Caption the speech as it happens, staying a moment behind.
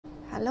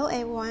Hello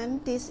everyone,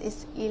 this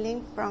is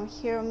Eileen from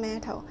Hero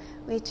Metal,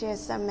 which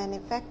is a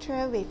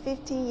manufacturer with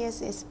 15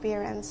 years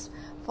experience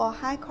for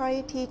high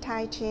quality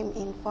tile trim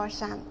in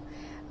Foshan.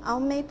 Our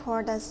main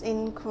products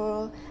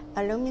include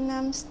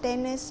aluminum,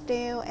 stainless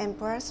steel, and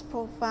brush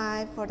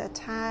profile for the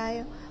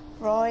tile,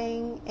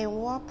 flooring, and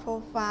wall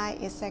profile,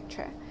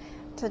 etc.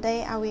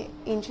 Today I will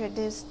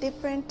introduce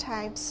different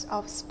types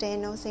of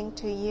stainosing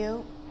to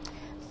you.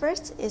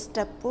 First is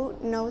the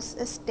boot nose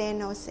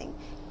stainosing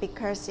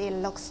because it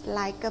looks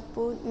like a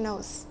boot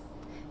nose.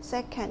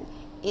 Second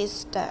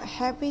is the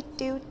heavy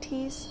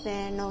duty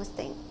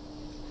stainosing.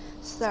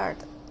 Third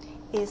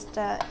is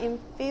the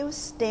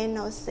infused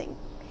stainosing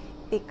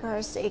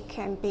because it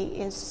can be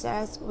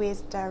inserted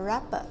with the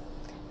rubber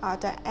or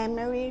the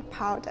emery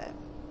powder.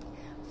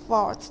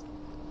 Fourth,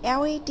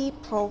 LED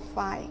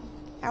profile,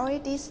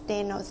 LED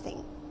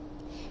stainosing,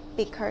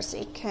 because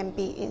it can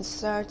be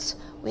inserted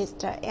with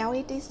the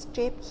LED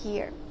strip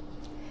here.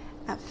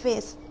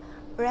 Fifth,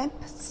 ramp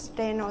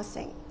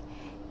stainosing.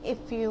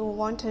 If you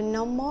want to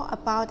know more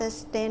about the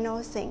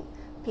stainosing,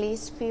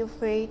 please feel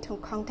free to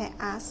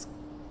contact us.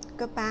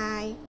 Goodbye.